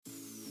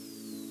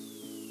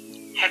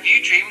Have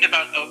you dreamed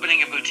about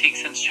opening a boutique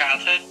since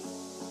childhood?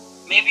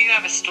 Maybe you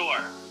have a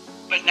store,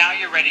 but now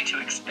you're ready to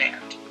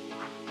expand.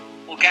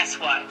 Well, guess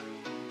what?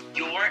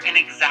 You're in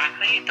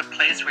exactly the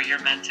place where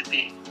you're meant to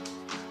be.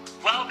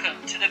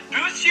 Welcome to the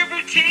Boost Your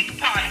Boutique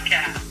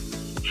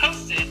podcast,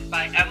 hosted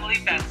by Emily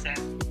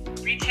Benson,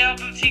 retail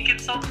boutique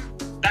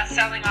consultant,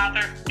 best-selling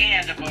author,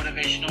 and a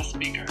motivational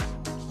speaker.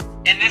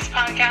 In this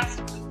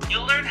podcast,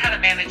 you'll learn how to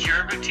manage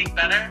your boutique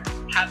better,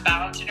 have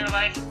balance in your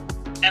life,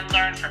 and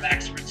learn from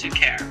experts who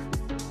care.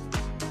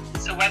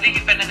 So whether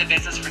you've been in the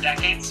business for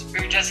decades or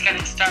you're just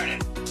getting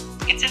started,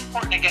 it's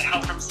important to get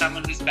help from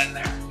someone who's been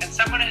there and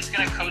someone who's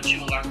going to coach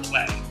you along the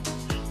way.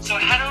 So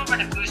head over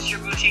to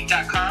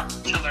boostyourboutique.com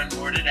to learn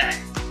more today.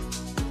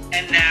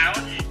 And now,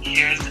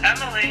 here's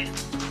Emily.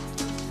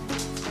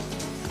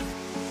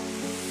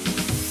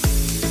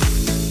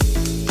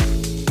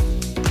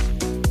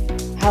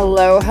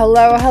 Hello,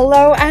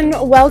 and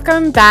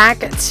welcome back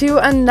to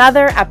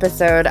another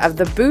episode of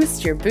the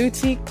Boost Your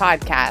Boutique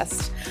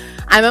podcast.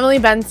 I'm Emily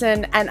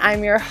Benson, and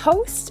I'm your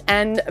host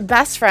and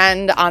best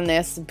friend on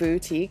this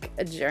boutique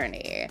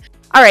journey.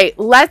 All right,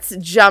 let's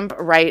jump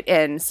right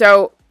in.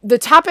 So the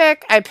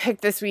topic I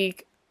picked this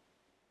week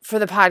for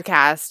the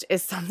podcast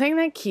is something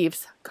that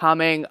keeps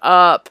coming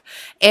up.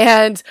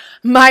 And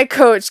my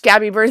coach,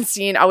 Gabby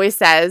Bernstein, always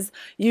says,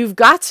 you've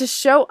got to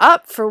show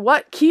up for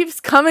what keeps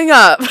coming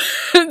up.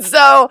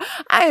 So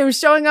I am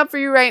showing up for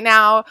you right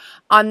now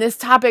on this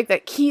topic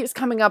that keeps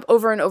coming up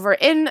over and over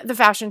in the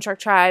Fashion Truck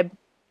Tribe,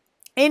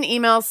 in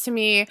emails to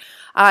me,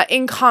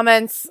 in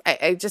comments.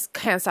 I just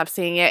can't stop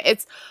seeing it.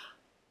 It's,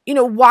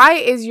 why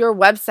is your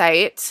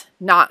website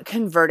not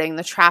converting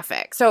the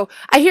traffic? So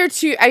I hear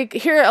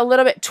a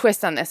little bit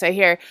twist on this. I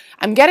hear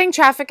I'm getting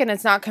traffic and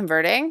it's not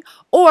converting,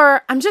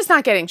 or I'm just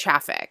not getting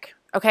traffic.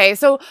 Okay,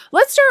 so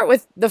let's start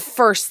with the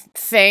first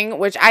thing,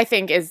 which I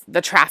think is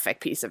the traffic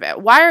piece of it.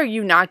 Why are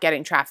you not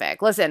getting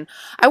traffic? Listen,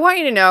 I want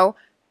you to know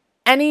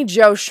any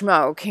Joe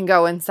Schmo can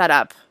go and set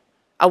up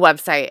a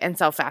website and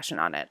sell fashion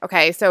on it.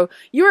 Okay, so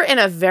you're in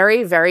a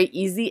very, very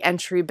easy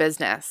entry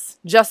business.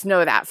 Just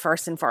know that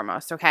first and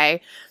foremost. Okay.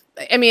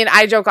 I mean,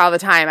 I joke all the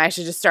time. I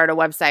should just start a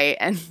website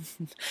and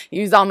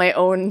use all my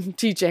own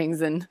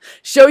teachings and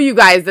show you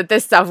guys that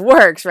this stuff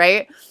works,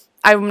 right?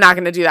 I'm not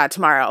going to do that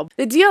tomorrow.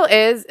 The deal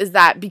is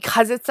that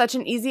because it's such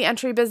an easy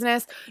entry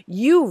business,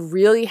 you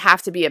really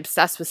have to be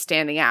obsessed with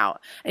standing out,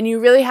 and you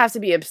really have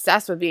to be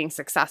obsessed with being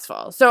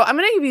successful. So I'm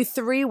going to give you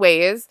 3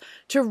 ways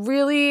to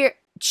really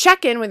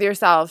check in with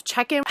yourself,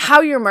 check in how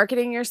you're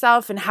marketing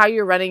yourself and how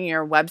you're running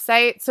your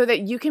website so that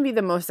you can be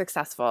the most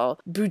successful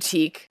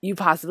boutique you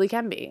possibly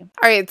can be.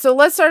 All right, so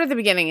let's start at the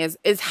beginning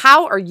is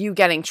how are you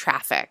getting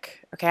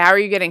traffic? Okay, how are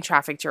you getting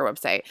traffic to your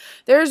website?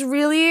 There's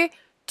really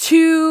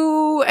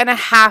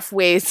 2.5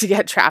 ways to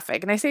get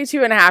traffic. And I say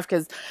 2.5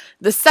 because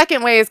the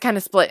second way is kind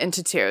of split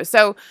into 2.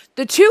 So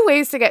the 2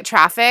 ways to get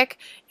traffic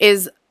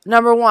is,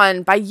 number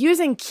 1, by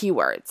using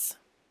keywords.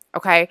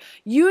 Okay,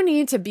 you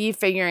need to be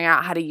figuring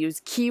out how to use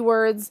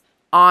keywords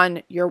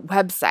on your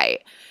website.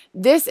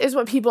 This is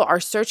what people are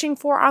searching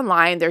for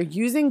online. They're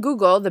using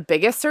Google, the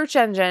biggest search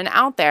engine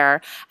out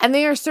there, and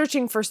they are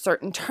searching for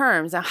certain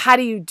terms. Now, how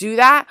do you do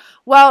that?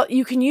 Well,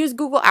 you can use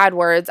Google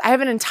AdWords. I have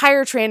an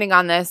entire training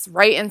on this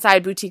right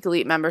inside Boutique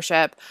Elite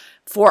membership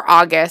for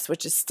August,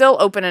 which is still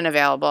open and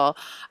available.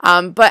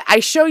 But I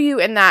show you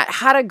in that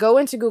how to go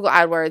into Google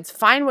AdWords,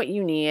 find what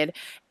you need,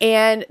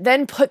 and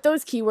then put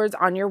those keywords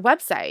on your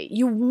website.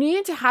 You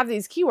need to have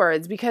these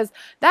keywords because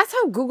that's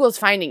how Google's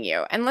finding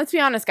you. And let's be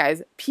honest,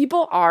 guys,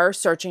 people are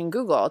searching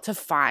Google to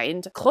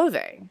find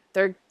clothing.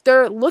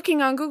 They're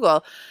looking on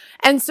Google.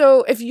 And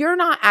so if you're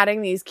not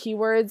adding these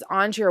keywords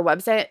onto your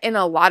website in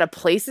a lot of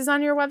places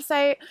on your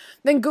website,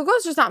 then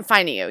Google's just not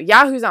finding you.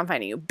 Yahoo's not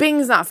finding you.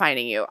 Bing's not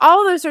finding you.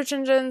 All those search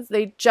engines,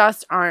 they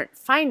just aren't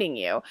finding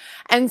you.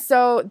 And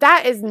so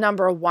that is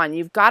number 1.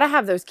 You've got to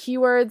have those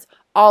keywords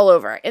all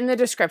over, in the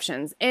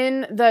descriptions,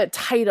 in the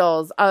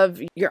titles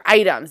of your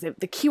items.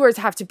 The keywords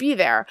have to be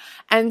there.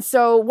 And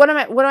so what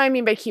do I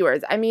mean by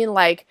keywords? I mean,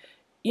 like,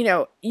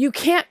 you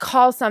can't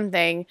call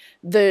something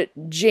the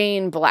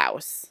Jane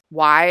blouse.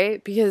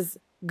 Why? Because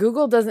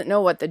Google doesn't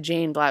know what the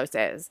Jane blouse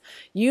is.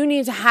 You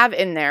need to have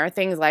in there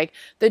things like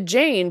the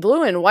Jane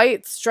blue and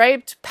white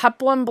striped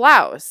peplum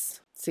blouse.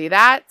 See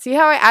that? See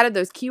how I added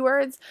those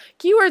keywords?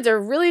 Keywords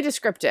are really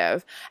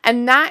descriptive,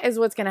 and that is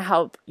what's going to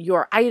help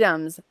your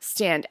items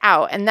stand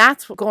out, and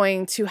that's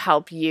going to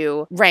help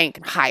you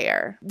rank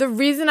higher. The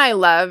reason I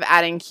love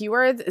adding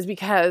keywords is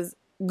because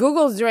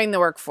Google's doing the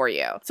work for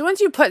you. So once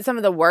you put some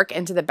of the work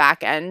into the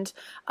back end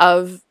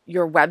of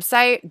your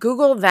website,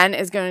 Google then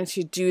is going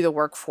to do the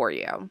work for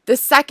you. The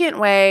second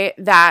way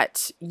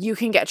that you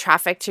can get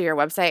traffic to your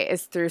website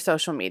is through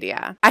social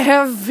media. I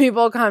have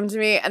people come to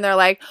me and they're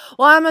like,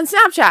 well, I'm on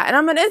Snapchat and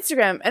I'm on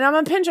Instagram and I'm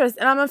on Pinterest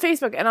and I'm on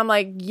Facebook. And I'm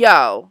like,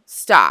 yo,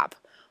 stop.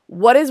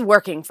 What is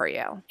working for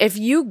you? If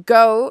you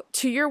go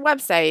to your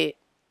website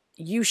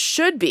you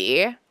should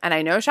be, and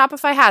I know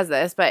Shopify has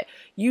this, but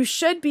you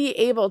should be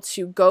able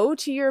to go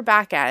to your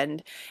back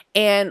end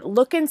and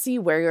look and see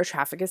where your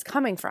traffic is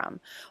coming from.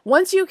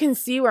 Once you can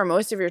see where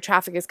most of your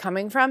traffic is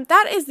coming from,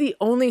 that is the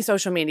only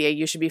social media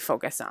you should be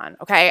focused on,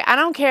 okay? I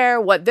don't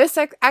care what this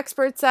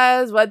expert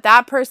says, what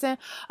that person,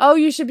 oh,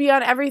 you should be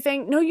on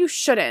everything. No, you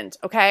shouldn't,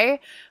 okay?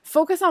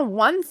 Focus on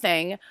one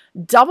thing,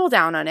 double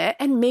down on it,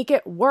 and make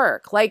it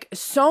work. Like,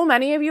 so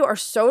many of you are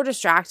so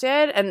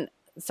distracted, and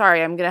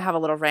sorry, I'm going to have a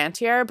little rant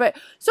here, but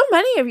so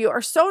many of you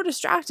are so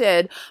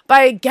distracted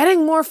by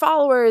getting more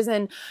followers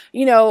and,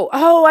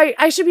 oh,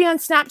 I should be on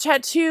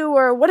Snapchat too,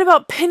 or what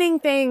about pinning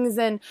things?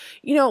 And,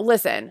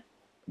 listen,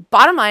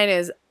 bottom line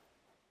is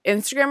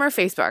Instagram or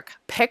Facebook,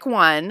 pick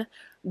one,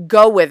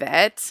 go with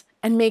it,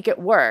 and make it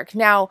work.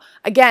 Now,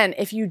 again,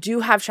 if you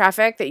do have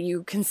traffic that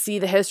you can see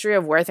the history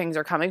of where things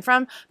are coming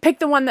from, pick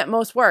the one that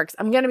most works.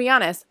 I'm going to be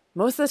honest.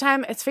 Most of the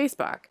time, it's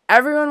Facebook.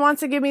 Everyone wants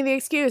to give me the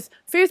excuse,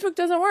 Facebook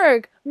doesn't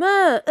work.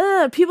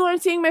 People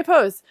aren't seeing my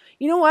posts.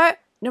 You know what?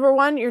 Number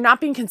one, you're not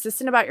being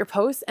consistent about your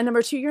posts. And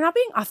number two, you're not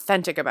being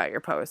authentic about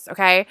your posts,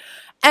 okay?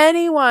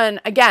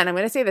 Anyone, again, I'm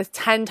going to say this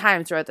 10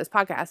 times throughout this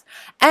podcast,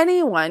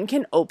 anyone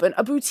can open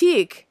a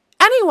boutique.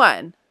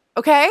 Anyone,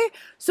 okay?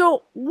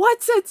 So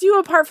what sets you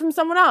apart from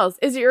someone else?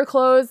 Is it your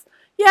clothes?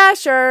 Yeah,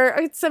 sure,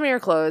 it's some of your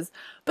clothes.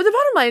 But the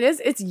bottom line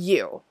is, it's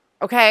you,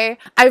 okay?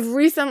 I've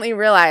recently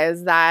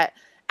realized that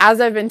as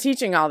I've been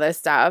teaching all this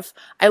stuff,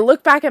 I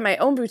look back at my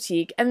own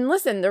boutique and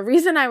listen, the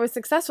reason I was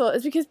successful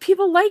is because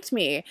people liked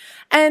me.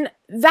 And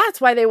that's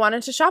why they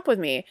wanted to shop with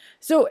me.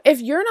 So if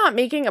you're not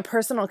making a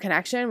personal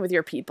connection with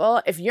your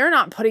people, if you're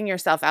not putting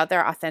yourself out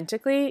there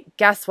authentically,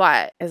 guess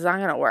what? It's not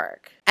going to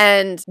work.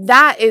 And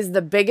that is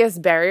the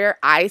biggest barrier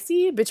I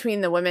see between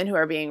the women who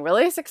are being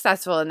really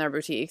successful in their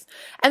boutiques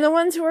and the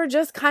ones who are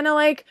just kind of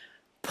like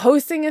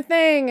posting a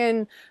thing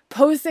and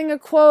posting a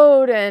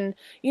quote and,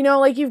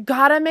 you've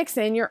got to mix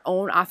in your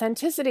own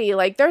authenticity.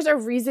 Like, there's a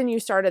reason you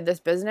started this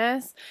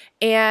business,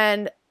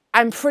 and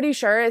I'm pretty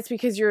sure it's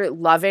because you're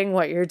loving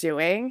what you're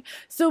doing.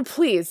 So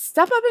please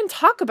step up and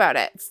talk about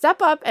it.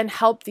 Step up and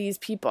help these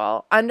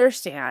people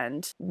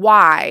understand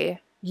why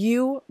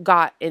you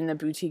got in the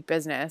boutique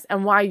business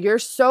and why you're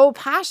so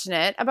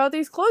passionate about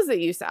these clothes that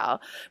you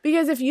sell.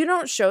 Because if you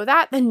don't show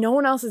that, then no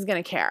one else is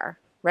going to care,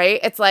 right?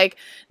 It's like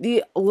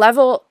the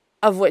level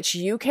of which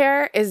you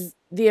care is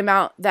the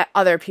amount that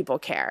other people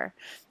care.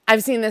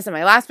 I've seen this in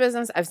my last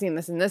business. I've seen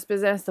this in this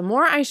business. The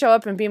more I show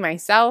up and be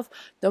myself,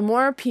 the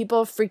more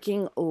people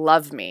freaking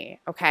love me,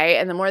 okay?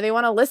 And the more they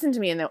want to listen to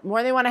me and the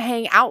more they want to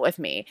hang out with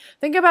me.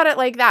 Think about it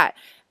like that.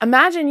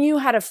 Imagine you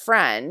had a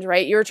friend,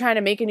 right? You were trying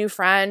to make a new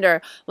friend,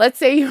 or let's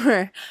say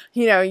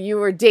you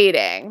were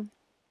dating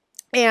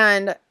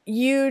and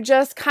you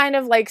just kind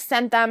of like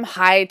sent them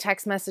hi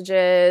text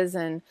messages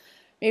and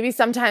maybe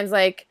sometimes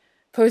like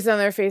post on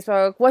their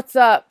Facebook, what's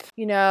up,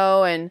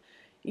 and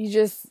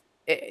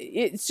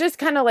it's just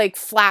kind of like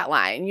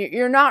flatline.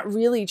 You're not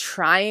really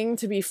trying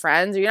to be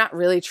friends, or you're not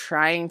really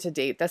trying to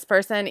date this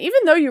person, even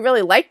though you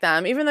really like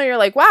them, even though you're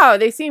like, wow,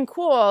 they seem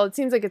cool. It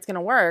seems like it's going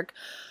to work.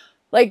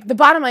 Like, the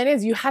bottom line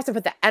is you have to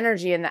put the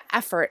energy and the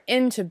effort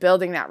into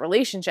building that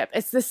relationship.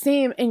 It's the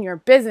same in your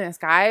business,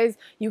 guys.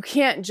 You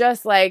can't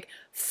just like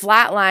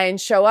flatline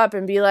show up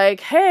and be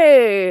like,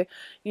 hey,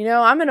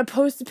 I'm going to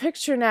post a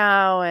picture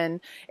now.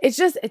 And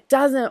it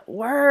doesn't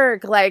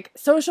work. Like,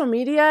 social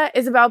media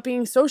is about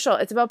being social.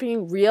 It's about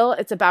being real.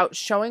 It's about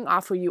showing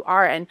off who you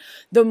are. And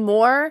the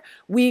more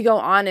we go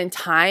on in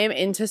time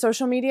into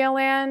social media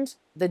land,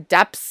 the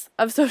depths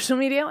of social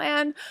media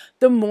land,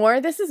 the more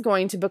this is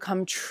going to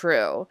become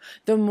true.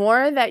 The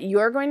more that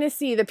you're going to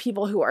see the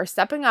people who are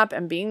stepping up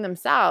and being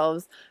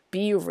themselves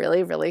be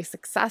really, really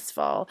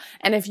successful.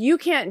 And if you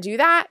can't do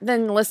that,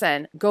 then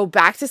listen, go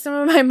back to some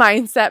of my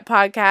mindset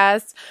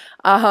podcasts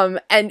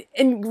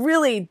and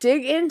really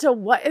dig into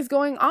what is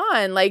going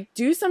on. Like,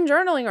 do some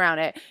journaling around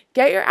it.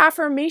 Get your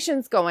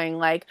affirmations going.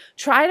 Like,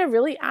 try to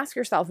really ask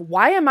yourself,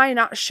 why am I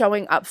not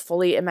showing up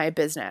fully in my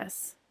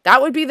business?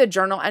 That would be the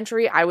journal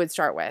entry I would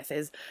start with,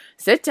 is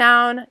sit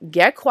down,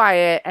 get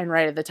quiet, and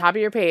write at the top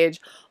of your page,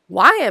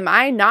 why am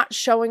I not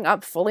showing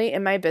up fully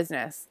in my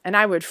business? And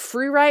I would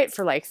free write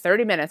for like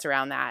 30 minutes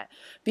around that,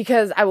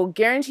 because I will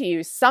guarantee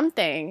you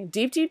something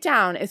deep, deep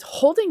down is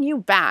holding you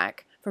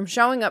back from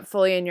showing up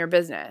fully in your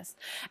business.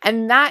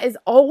 And that is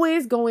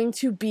always going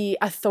to be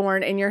a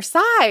thorn in your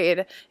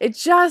side. It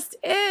just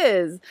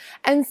is.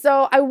 And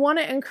so I want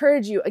to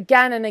encourage you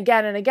again and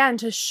again and again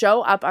to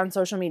show up on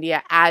social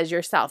media as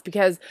yourself,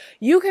 because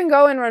you can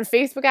go and run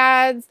Facebook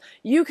ads.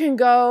 You can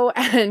go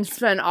and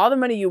spend all the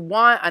money you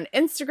want on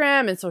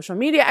Instagram and social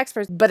media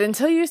experts. But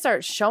until you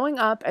start showing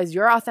up as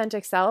your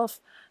authentic self,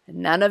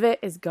 none of it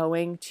is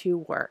going to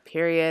work.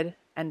 Period.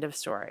 End of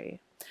story.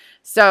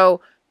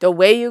 So the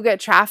way you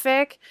get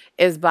traffic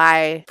is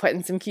by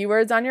putting some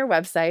keywords on your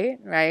website,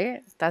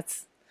 right?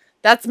 That's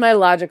my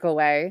logical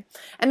way.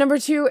 And number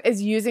two is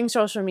using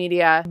social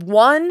media.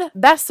 One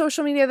best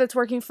social media that's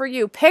working for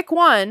you. Pick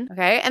one,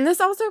 okay? And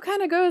this also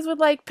kind of goes with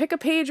like pick a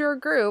page or a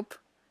group.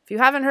 If you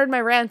haven't heard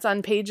my rants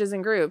on pages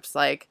and groups,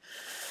 like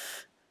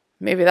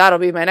Maybe that'll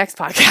be my next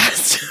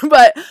podcast.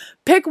 But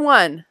pick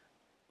one,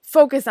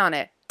 focus on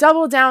it,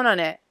 double down on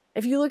it.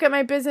 If you look at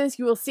my business,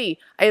 you will see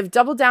I have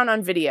doubled down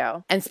on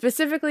video, and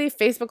specifically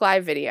Facebook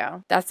Live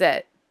video. That's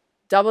it.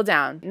 Double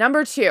down.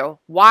 Number 2,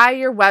 why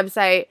your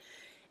website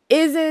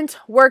isn't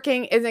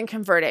working, isn't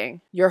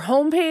converting. Your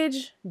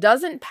homepage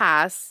doesn't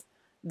pass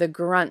the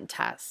grunt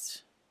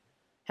test.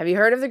 Have you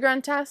heard of the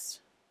grunt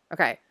test?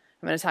 Okay,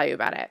 I'm going to tell you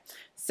about it.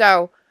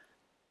 So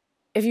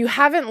if you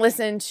haven't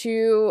listened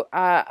to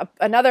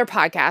another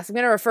podcast, I'm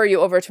going to refer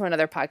you over to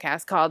another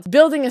podcast called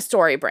Building a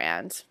Story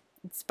Brand.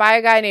 It's by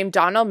a guy named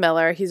Donald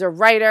Miller. He's a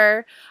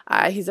writer.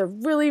 He's a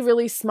really,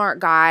 really smart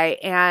guy.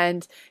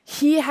 And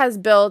he has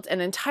built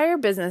an entire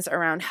business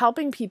around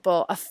helping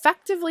people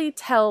effectively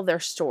tell their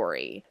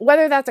story.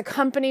 Whether that's a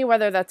company,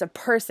 whether that's a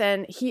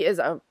person, he is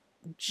a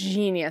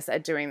genius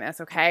at doing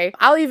this, okay?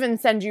 I'll even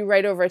send you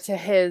right over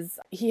to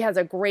he has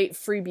a great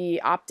freebie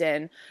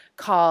opt-in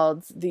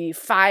called the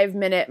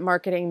 5-Minute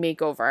Marketing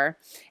Makeover,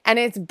 and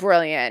it's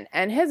brilliant.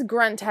 And his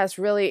grunt test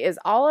really is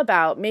all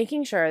about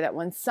making sure that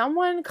when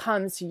someone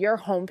comes to your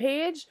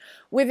homepage,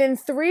 within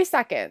 3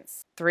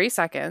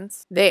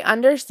 seconds, they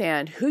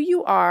understand who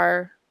you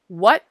are,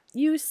 what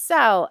you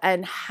sell,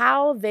 and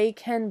how they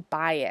can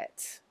buy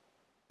it,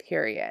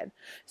 period.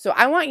 So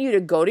I want you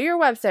to go to your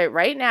website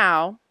right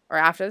now, or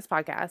after this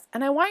podcast,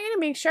 and I want you to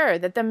make sure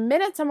that the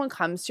minute someone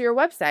comes to your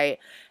website,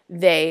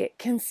 they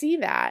can see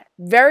that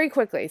very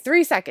quickly.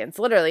 3 seconds,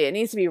 literally. It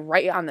needs to be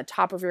right on the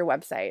top of your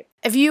website.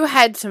 If you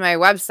head to my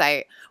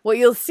website, what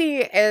you'll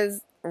see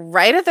is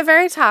right at the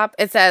very top,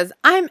 it says,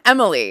 I'm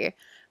Emily,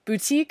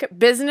 boutique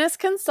business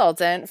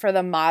consultant for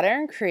the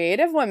modern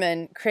creative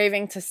woman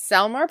craving to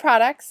sell more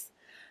products,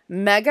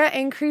 mega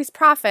increase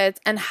profits,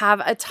 and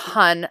have a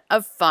ton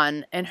of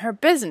fun in her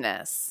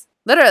business.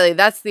 Literally,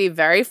 that's the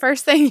very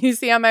first thing you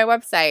see on my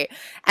website.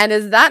 And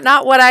is that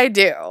not what I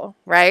do,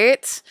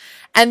 right?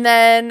 And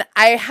then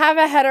I have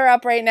a header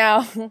up right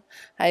now.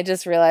 I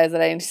just realized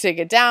that I need to take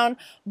it down.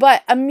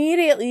 But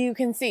immediately you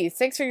can see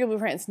 6-figure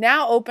blueprints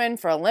now open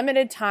for a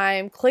limited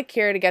time. Click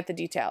here to get the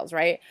details,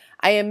 right?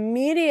 I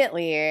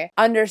immediately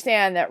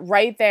understand that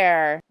right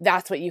there,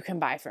 that's what you can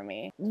buy from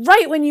me.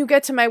 Right when you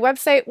get to my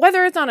website,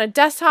 whether it's on a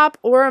desktop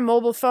or a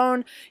mobile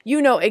phone,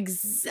 you know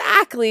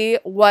exactly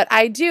what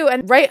I do.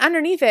 And right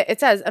underneath it, it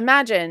says,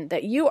 imagine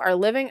that you are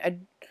living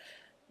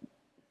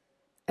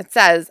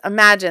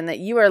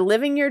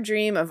your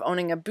dream of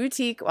owning a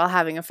boutique while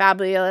having a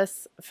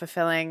fabulous,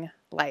 fulfilling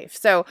life.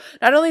 So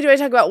not only do I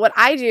talk about what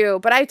I do,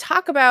 but I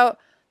talk about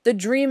the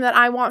dream that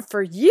I want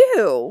for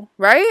you,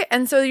 right?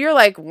 And so you're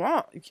like,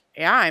 well,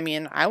 yeah, I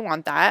mean, I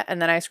want that.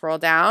 And then I scroll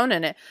down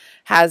and it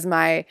has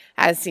my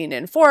as seen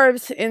in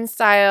Forbes, in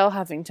style,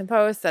 Huffington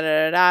Post, da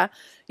da da da.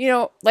 You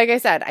know, like I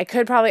said, I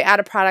could probably add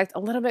a product a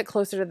little bit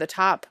closer to the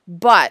top,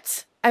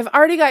 but I've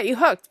already got you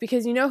hooked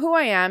because you know who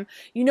I am,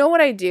 you know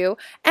what I do,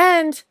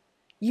 and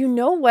you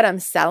know what I'm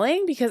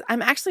selling because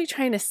I'm actually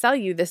trying to sell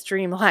you this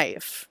dream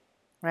life,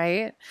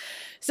 right?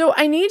 So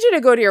I need you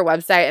to go to your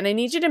website and I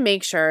need you to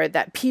make sure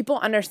that people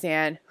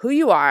understand who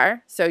you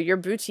are, so your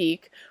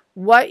boutique,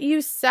 what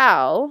you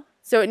sell.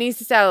 So it needs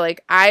to sell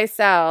like I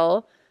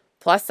sell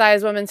plus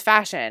size women's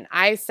fashion.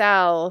 I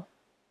sell,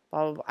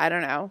 well, I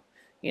don't know,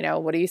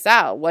 what do you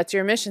sell? What's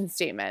your mission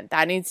statement?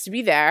 That needs to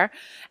be there.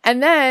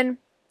 And then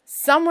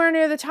somewhere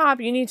near the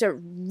top, you need to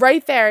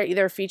right there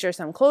either feature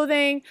some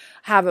clothing,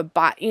 have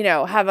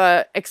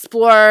a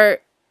explore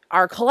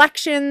our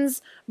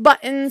collections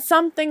button,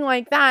 something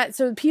like that,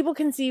 so people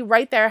can see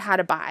right there how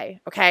to buy.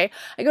 Okay,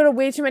 I go to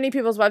way too many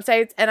people's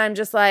websites and I'm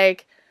just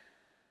like,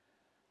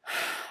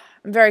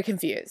 I'm very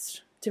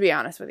confused, to be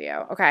honest with you.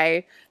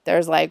 Okay,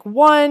 there's like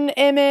one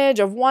image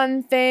of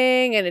one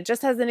thing and it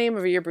just has the name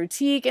of your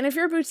boutique, and if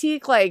your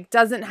boutique like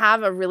doesn't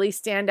have a really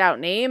standout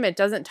name, it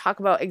doesn't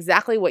talk about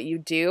exactly what you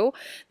do,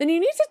 then you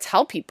need to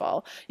tell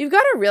people. You've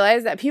got to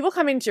realize that people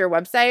coming to your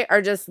website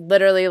are just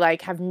literally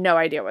like have no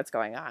idea what's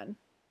going on,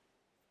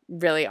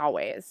 really,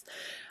 always.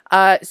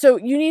 So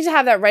you need to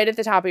have that right at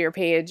the top of your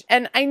page.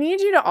 And I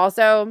need you to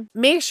also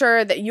make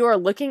sure that you are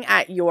looking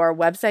at your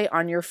website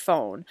on your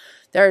phone.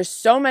 There are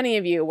so many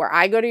of you where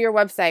I go to your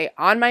website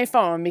on my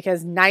phone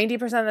because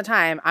 90% of the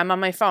time I'm on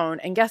my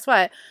phone. And guess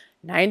what?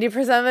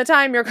 90% of the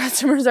time your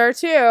customers are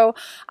too.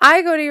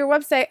 I go to your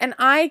website and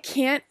I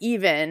can't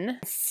even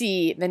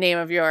see the name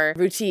of your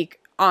boutique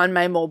on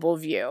my mobile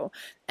view.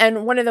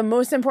 And one of the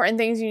most important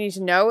things you need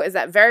to know is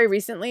that very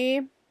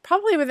recently,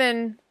 probably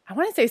within, I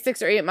want to say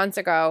 6 or 8 months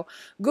ago,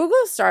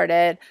 Google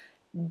started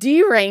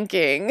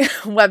de-ranking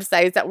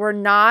websites that were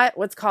not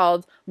what's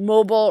called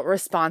mobile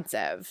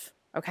responsive.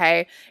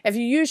 Okay. If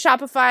you use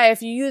Shopify,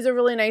 if you use a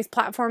really nice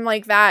platform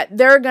like that,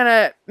 they're going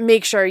to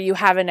make sure you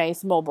have a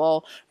nice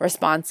mobile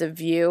responsive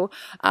view.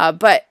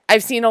 But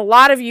I've seen a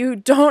lot of you who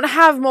don't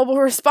have mobile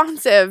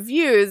responsive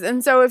views.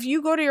 And so if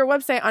you go to your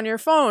website on your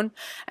phone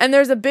and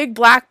there's a big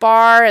black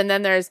bar and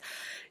then there's,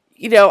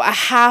 a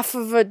half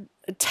of a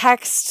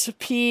text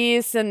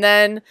piece and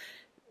then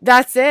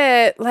that's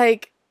it.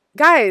 Like,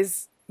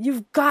 guys,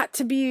 you've got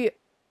to be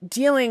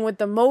dealing with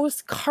the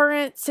most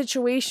current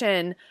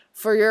situation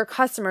for your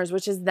customers,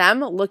 which is them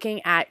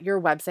looking at your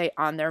website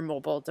on their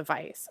mobile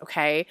device.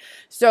 Okay.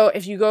 So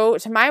if you go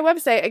to my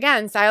website,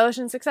 again, Stylish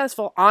and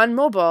Successful on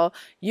mobile,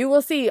 you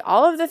will see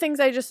all of the things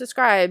I just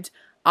described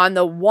on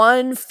the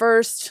one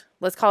first,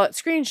 let's call it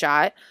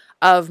screenshot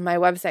of my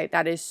website.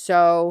 That is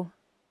so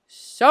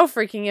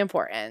freaking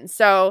important.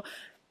 So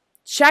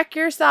check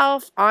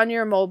yourself on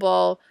your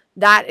mobile.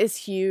 That is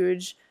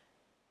huge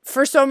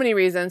for so many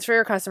reasons, for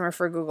your customer,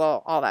 for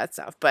Google, all that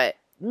stuff. But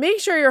make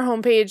sure your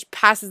homepage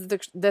passes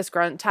this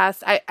grunt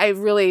test. I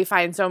really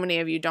find so many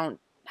of you don't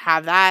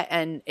have that,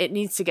 and it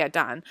needs to get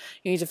done.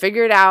 You need to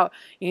figure it out.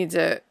 You need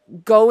to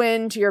go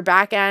into your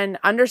back end,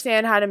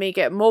 understand how to make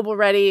it mobile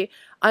ready,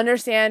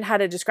 understand how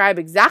to describe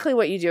exactly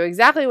what you do,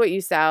 exactly what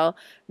you sell,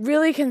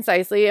 really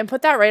concisely, and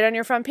put that right on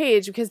your front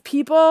page, because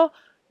people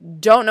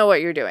don't know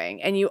what you're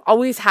doing, and you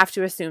always have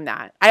to assume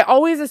that. I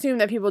always assume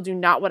that people do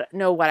not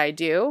know what I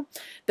do.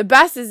 The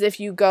best is if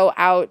you go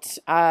out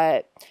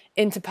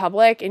into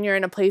public and you're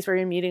in a place where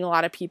you're meeting a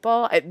lot of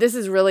people. This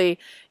is really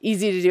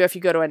easy to do if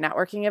you go to a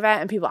networking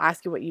event and people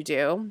ask you what you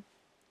do.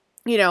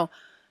 You know,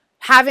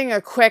 having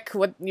a quick,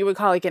 what you would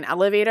call like an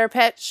elevator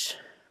pitch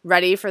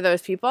ready for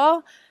those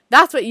people,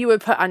 that's what you would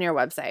put on your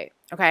website.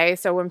 Okay,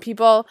 so when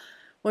people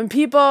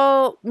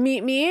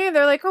meet me,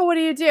 they're like, oh, what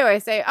do you do? I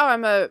say, oh,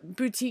 I'm a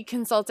boutique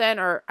consultant,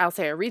 or I'll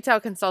say a retail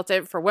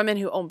consultant for women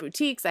who own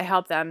boutiques. I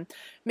help them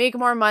make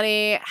more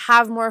money,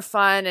 have more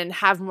fun, and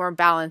have more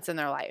balance in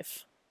their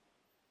life.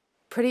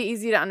 Pretty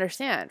easy to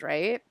understand,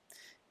 right?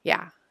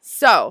 Yeah.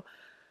 So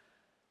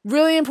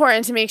really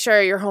important to make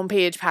sure your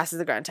homepage passes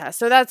the grunt test.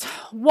 So that's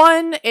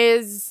one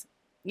is,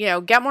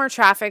 get more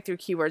traffic through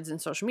keywords in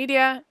social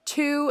media.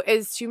 2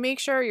 is to make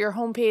sure your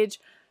homepage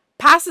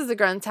passes the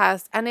grunt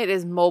test and it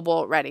is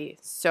mobile ready.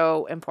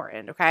 So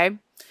important, okay?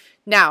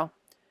 Now,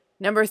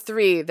 number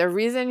 3, the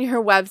reason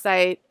your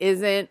website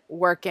isn't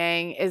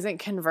working, isn't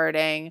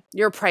converting,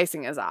 your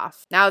pricing is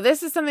off. Now,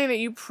 this is something that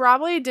you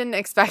probably didn't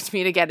expect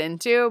me to get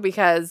into,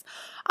 because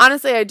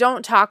honestly, I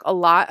don't talk a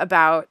lot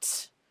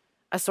about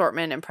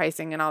assortment and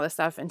pricing and all this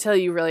stuff until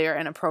you really are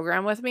in a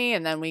program with me,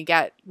 and then we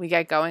get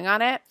going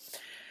on it.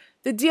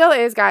 The deal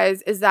is,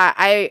 guys, is that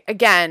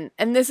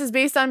and this is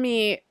based on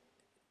me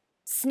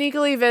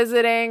sneakily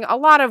visiting a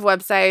lot of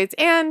websites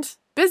and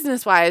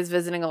business-wise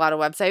visiting a lot of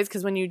websites,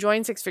 because when you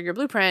join Six Figure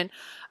Blueprint,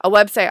 a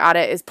website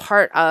audit is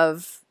part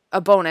of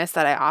a bonus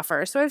that I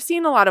offer. So I've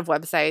seen a lot of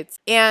websites,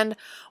 and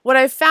what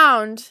I've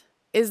found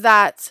is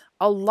that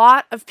a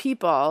lot of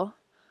people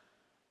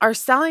are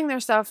selling their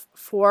stuff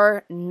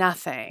for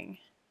nothing.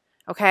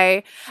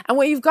 Okay. And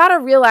what you've got to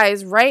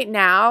realize right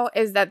now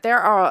is that there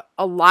are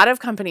a lot of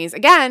companies,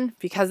 again,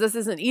 because this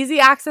is an easy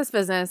access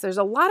business, there's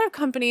a lot of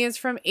companies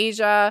from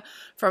Asia,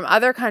 from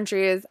other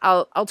countries.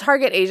 I'll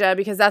target Asia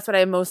because that's what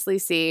I mostly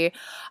see.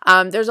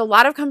 There's a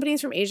lot of companies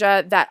from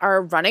Asia that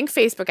are running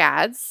Facebook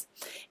ads,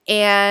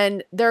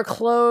 and their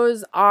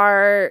clothes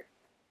are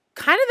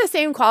kind of the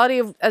same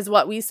quality as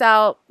what we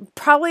sell,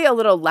 probably a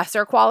little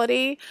lesser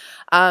quality.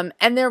 And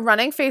they're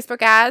running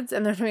Facebook ads,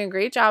 and they're doing a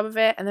great job of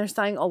it, and they're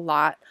selling a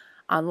lot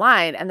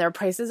online, and their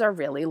prices are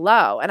really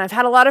low. And I've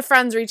had a lot of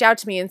friends reach out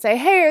to me and say,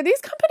 hey, are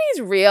these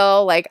companies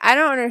real? Like, I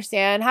don't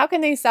understand. How can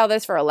they sell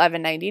this for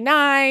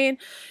 $11.99?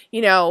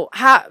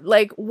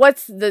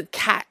 What's the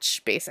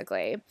catch,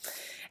 basically?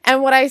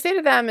 And what I say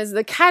to them is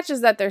the catch is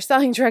that they're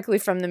selling directly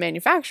from the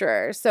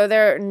manufacturer. So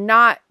they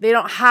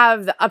don't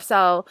have the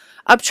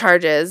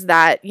upcharges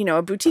that,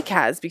 a boutique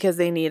has, because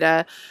they need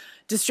a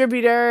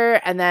distributor,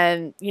 and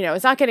then,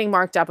 it's not getting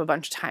marked up a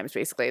bunch of times.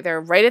 Basically,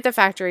 they're right at the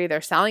factory, they're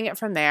selling it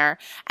from there.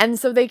 And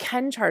so they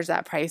can charge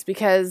that price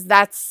because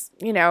that's,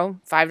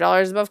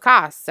 $5 above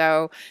cost.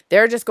 So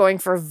they're just going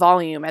for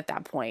volume at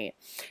that point.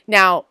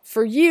 Now,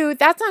 for you,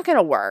 that's not going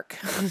to work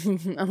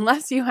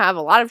unless you have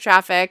a lot of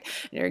traffic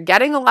and you're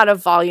getting a lot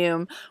of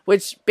volume,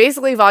 which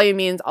basically volume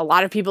means a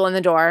lot of people in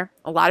the door,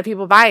 a lot of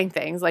people buying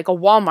things, like a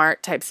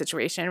Walmart type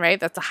situation, right?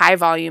 That's a high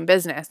volume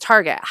business.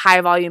 Target,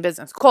 high volume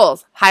business.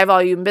 Kohl's, high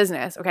volume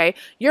business, okay?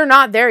 You're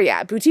not there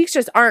yet. Boutiques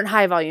just aren't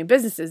high volume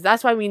businesses.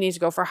 That's why we need to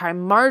go for high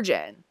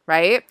margin,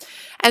 right?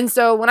 And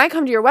so when I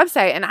come to your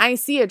website and I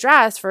see a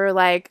dress for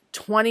like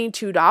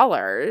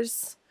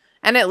 $22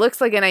 and it looks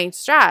like a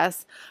nice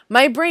dress,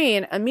 my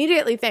brain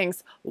immediately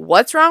thinks,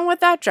 what's wrong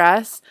with that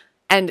dress?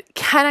 And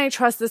can I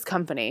trust this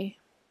company?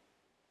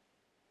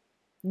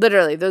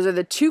 Literally, those are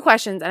the 2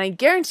 questions. And I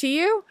guarantee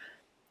you,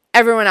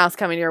 everyone else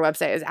coming to your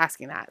website is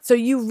asking that. So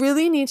you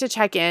really need to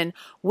check in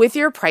with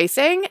your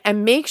pricing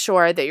and make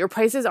sure that your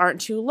prices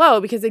aren't too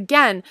low, because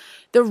again,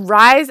 the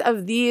rise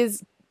of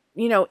these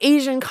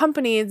Asian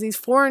companies, these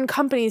foreign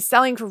companies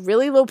selling for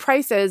really low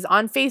prices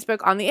on Facebook,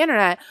 on the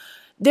internet,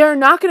 they're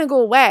not going to go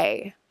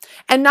away.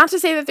 And not to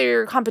say that they're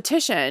your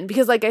competition,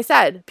 because like I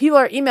said, people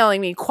are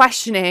emailing me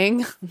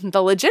questioning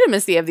the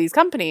legitimacy of these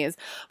companies.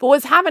 But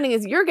what's happening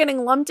is you're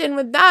getting lumped in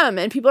with them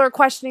and people are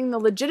questioning the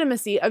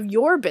legitimacy of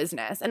your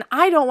business. And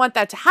I don't want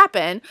that to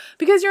happen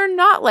because you're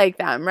not like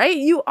them, right?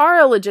 You are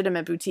a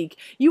legitimate boutique.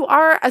 You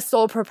are a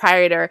sole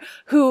proprietor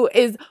who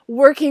is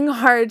working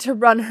hard to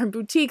run her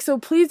boutique. So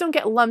please don't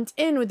get lumped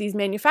in with these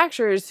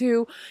manufacturers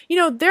who,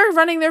 they're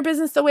running their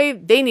business the way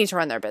they need to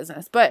run their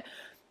business. But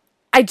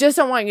I just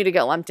don't want you to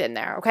get lumped in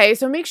there, okay?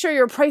 So make sure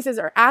your prices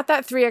are at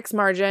that 3x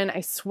margin.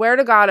 I swear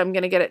to God, I'm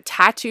going to get it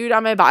tattooed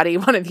on my body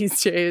one of these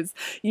days.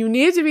 You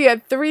need to be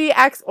at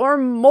 3x or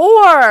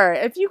more.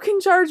 If you can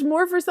charge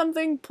more for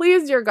something,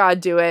 please, dear God,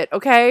 do it,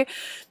 okay?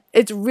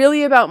 It's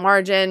really about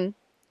margin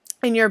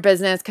in your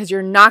business because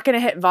you're not going to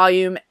hit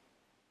volume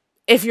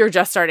if you're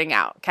just starting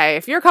out, okay?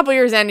 If you're a couple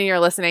years in and you're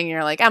listening and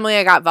you're like, Emily,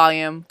 I got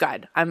volume,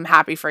 good. I'm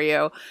happy for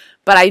you.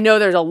 But I know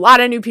there's a lot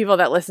of new people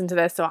that listen to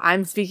this, so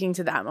I'm speaking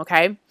to them,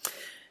 okay?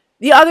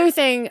 The other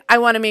thing I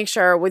want to make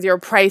sure with your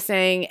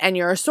pricing and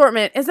your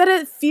assortment is that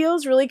it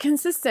feels really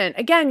consistent.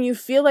 Again, you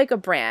feel like a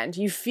brand.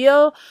 You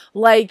feel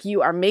like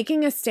you are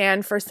making a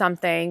stand for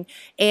something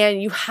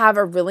and you have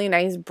a really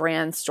nice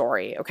brand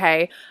story,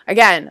 okay?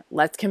 Again,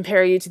 let's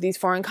compare you to these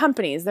foreign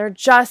companies. They're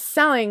just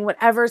selling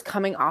whatever's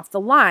coming off the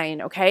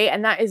line, okay?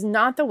 And that is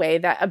not the way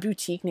that a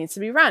boutique needs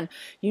to be run.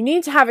 You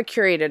need to have a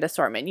curated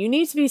assortment. You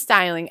need to be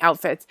styling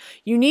outfits.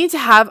 You need to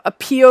have a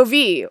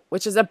POV,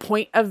 which is a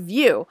point of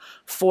view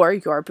for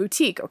your boutique.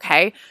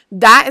 Okay,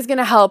 that is going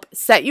to help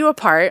set you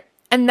apart.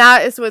 And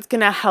that is what's going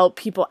to help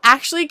people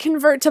actually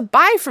convert to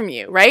buy from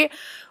you, right?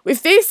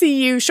 If they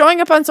see you showing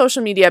up on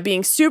social media,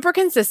 being super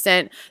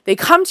consistent, they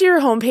come to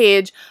your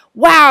homepage.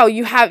 Wow,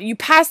 you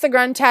passed the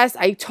grunt test.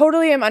 I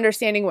totally am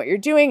understanding what you're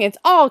doing. It's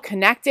all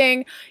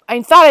connecting.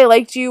 I thought I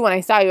liked you when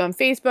I saw you on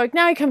Facebook.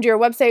 Now I come to your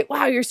website.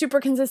 Wow, you're super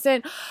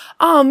consistent.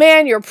 Oh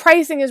man, your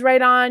pricing is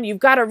right on. You've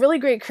got a really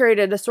great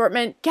curated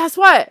assortment. Guess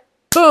what?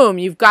 Boom,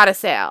 you've got a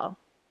sale.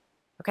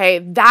 Okay,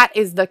 that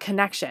is the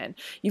connection.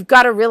 You've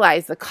got to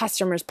realize the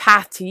customer's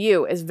path to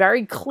you is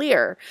very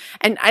clear.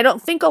 And I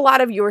don't think a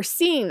lot of you are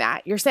seeing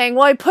that. You're saying,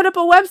 well, I put up a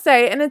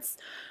website and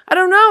I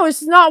don't know,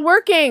 it's not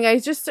working. I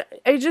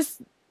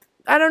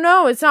don't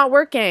know, it's not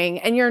working.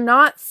 And you're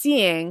not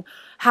seeing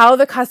how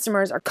the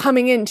customers are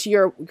coming into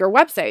your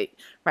website,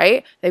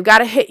 right? They've got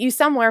to hit you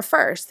somewhere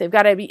first. They've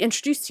got to be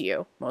introduced to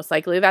you. Most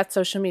likely that's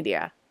social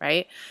media,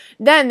 right?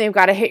 Then they've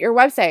got to hit your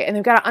website and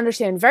they've got to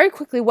understand very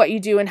quickly what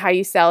you do and how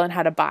you sell and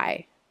how to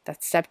buy.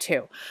 That's step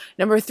 2.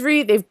 Number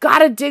 3, they've got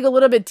to dig a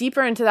little bit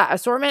deeper into that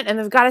assortment and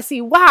they've got to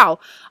see, wow,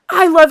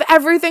 I love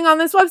everything on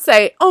this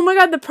website. Oh my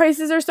God, the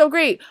prices are so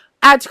great.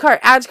 Add to cart,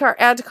 add to cart,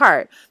 add to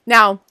cart.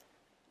 Now,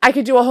 I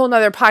could do a whole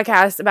nother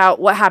podcast about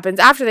what happens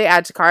after they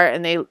add to cart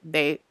and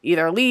they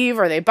either leave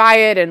or they buy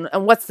it and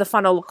what's the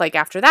funnel look like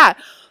after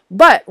that.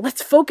 But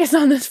let's focus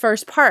on this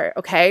first part,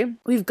 okay?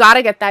 We've got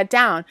to get that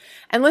down.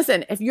 And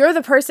listen, if you're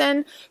the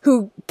person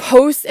who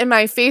posts in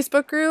my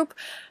Facebook group,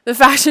 the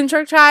Fashion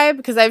Truck Tribe,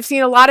 because I've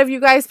seen a lot of you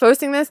guys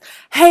posting this,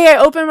 hey, I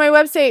opened my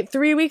website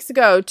 3 weeks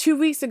ago, 2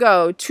 weeks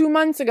ago, 2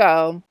 months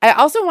ago. I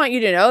also want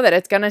you to know that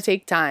it's going to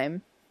take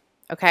time,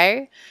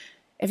 okay?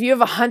 If you have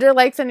 100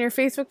 likes on your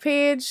Facebook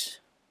page,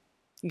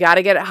 you got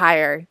to get it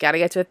higher. You got to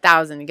get to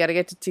 1,000. You got to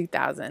get to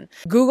 2,000.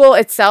 Google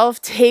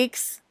itself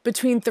takes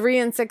between 3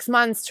 and 6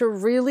 months to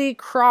really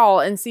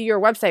crawl and see your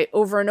website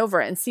over and over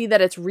and see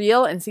that it's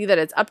real and see that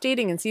it's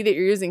updating and see that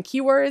you're using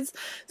keywords.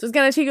 So it's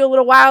going to take you a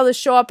little while to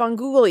show up on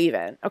Google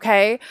even,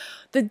 okay?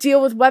 The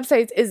deal with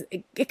websites is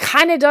it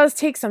kind of does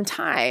take some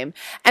time.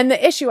 And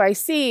the issue I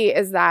see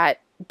is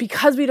that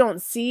because we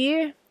don't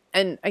see,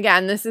 and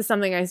again, this is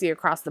something I see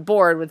across the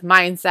board with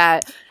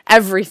mindset,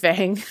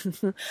 everything,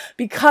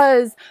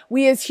 because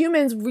we as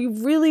humans, we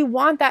really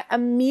want that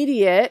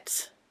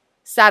immediate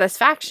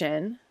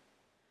satisfaction.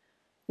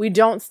 We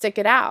don't stick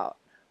it out.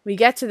 We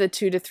get to the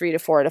 2 to 3 to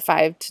 4 to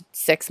 5 to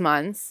 6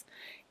 months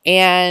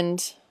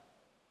and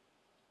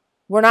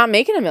we're not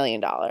making $1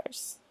 million.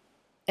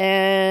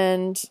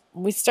 And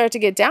we start to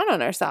get down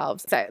on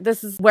ourselves. So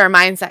this is where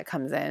mindset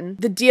comes in.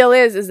 The deal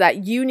is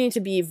that you need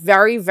to be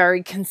very,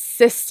 very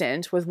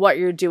consistent with what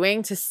you're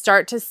doing to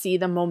start to see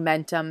the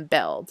momentum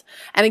build.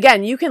 And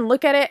again, you can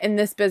look at it in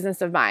this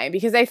business of mine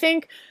because I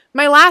think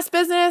my last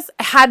business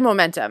had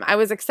momentum. I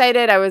was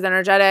excited. I was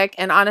energetic.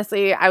 And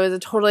honestly, I was a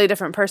totally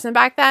different person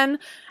back then.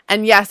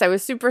 And yes, I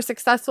was super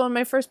successful in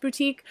my first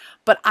boutique,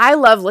 but I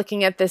love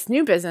looking at this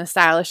new business,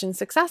 Stylish and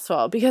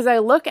Successful, because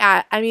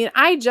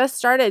I just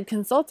started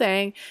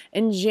consulting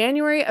in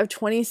January of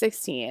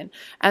 2016,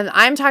 and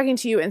I'm talking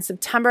to you in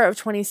September of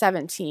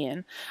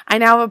 2017. I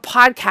now have a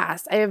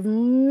podcast. I have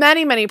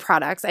many, many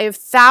products. I have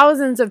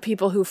thousands of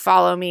people who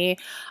follow me.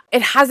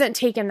 It hasn't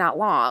taken that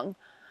long,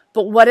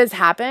 but what has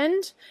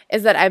happened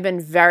is that I've been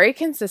very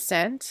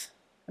consistent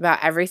about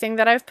everything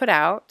that I've put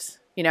out.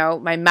 You know,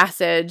 my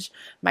message,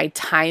 my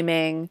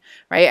timing,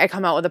 right? I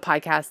come out with a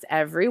podcast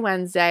every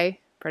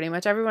Wednesday, pretty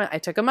much every one. I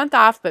took a month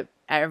off, but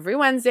every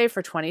Wednesday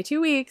for 22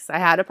 weeks, I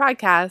had a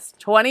podcast.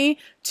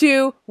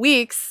 22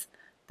 weeks.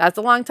 That's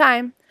a long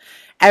time.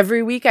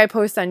 Every week I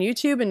post on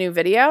YouTube a new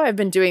video. I've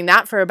been doing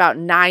that for about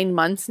 9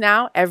 months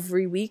now.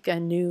 Every week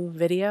a new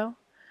video,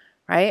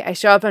 right? I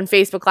show up on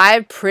Facebook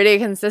Live pretty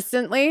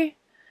consistently,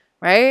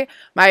 right?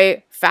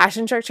 My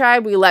fashion truck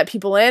tribe, we let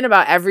people in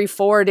about every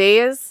 4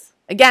 days.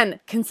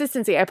 Again,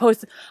 consistency. I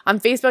post on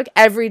Facebook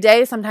every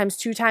day, sometimes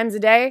 2 times a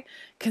day.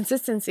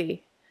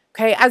 Consistency.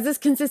 Okay, as this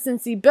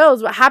consistency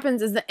builds, what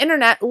happens is the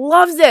internet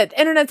loves it. The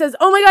internet says,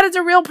 oh my God, it's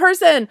a real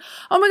person.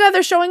 Oh my God,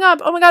 they're showing up.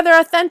 Oh my God, they're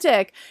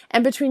authentic.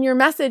 And between your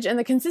message and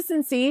the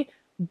consistency,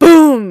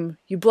 boom,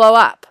 you blow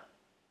up.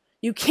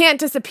 You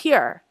can't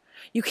disappear.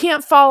 You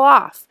can't fall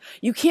off.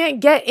 You can't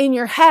get in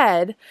your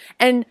head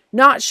and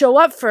not show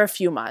up for a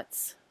few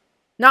months,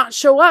 not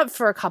show up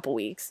for a couple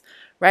weeks,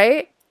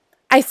 right?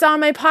 I saw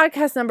my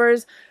podcast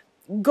numbers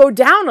go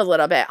down a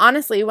little bit,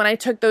 honestly, when I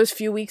took those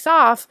few weeks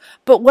off.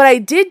 But what I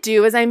did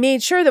do is I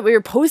made sure that we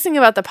were posting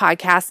about the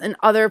podcast in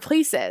other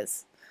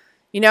places.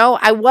 You know,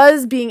 I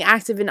was being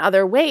active in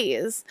other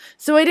ways,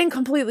 so I didn't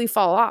completely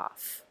fall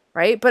off,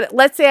 right? But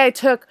let's say I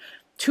took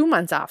 2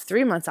 months off,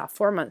 3 months off,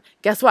 4 months.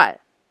 Guess what?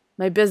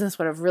 My business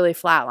would have really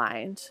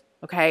flatlined.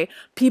 Okay.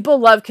 People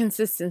love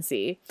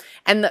consistency.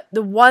 And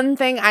the one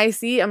thing I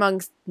see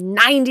amongst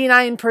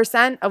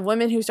 99% of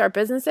women who start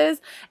businesses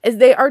is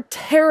they are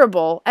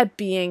terrible at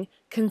being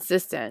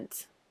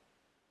consistent.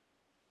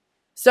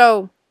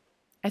 So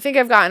I think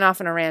I've gotten off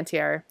on a rant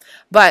here,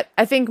 but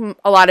I think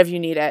a lot of you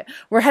need it.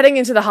 We're heading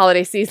into the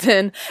holiday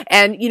season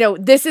and, you know,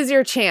 this is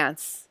your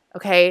chance.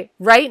 Okay.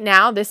 Right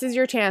now, this is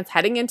your chance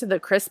heading into the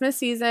Christmas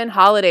season,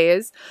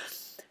 holidays,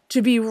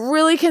 to be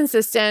really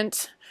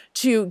consistent,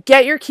 to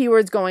get your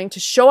keywords going, to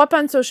show up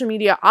on social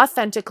media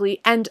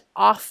authentically and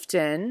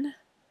often,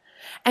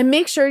 and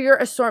make sure your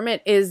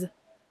assortment is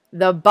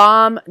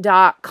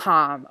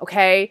thebomb.com,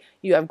 okay?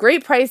 You have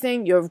great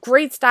pricing, you have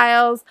great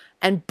styles,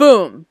 and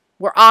boom,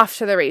 we're off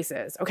to the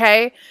races,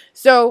 okay?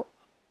 So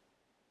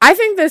I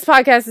think this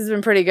podcast has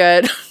been pretty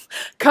good.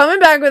 Coming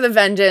back with a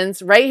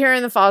vengeance right here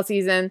in the fall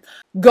season.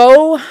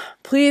 Go,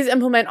 please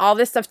implement all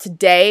this stuff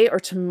today or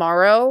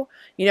tomorrow.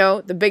 You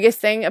know, the biggest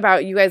thing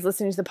about you guys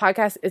listening to the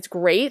podcast, it's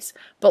great,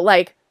 but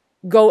like,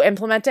 go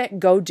implement it,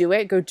 go do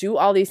it, go do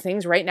all these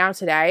things right now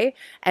today.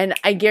 And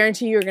I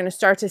guarantee you're going to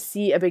start to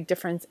see a big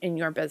difference in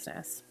your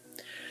business.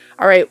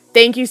 All right.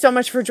 Thank you so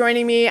much for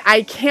joining me.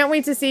 I can't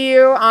wait to see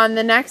you on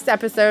the next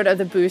episode of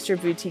the Boost Your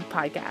Boutique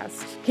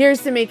podcast.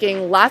 Here's to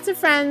making lots of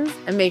friends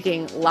and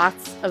making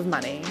lots of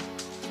money.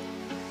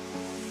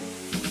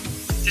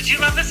 Did you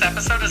love this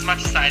episode as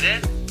much as I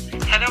did?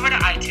 Head over to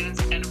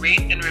iTunes and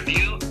rate and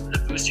review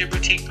the Boost Your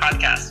Boutique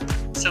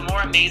podcast so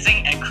more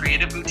amazing and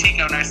creative boutique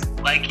owners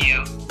like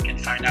you can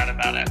find out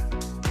about it.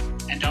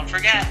 And don't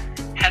forget,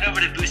 head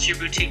over to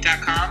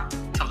boostyourboutique.com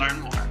to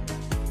learn more.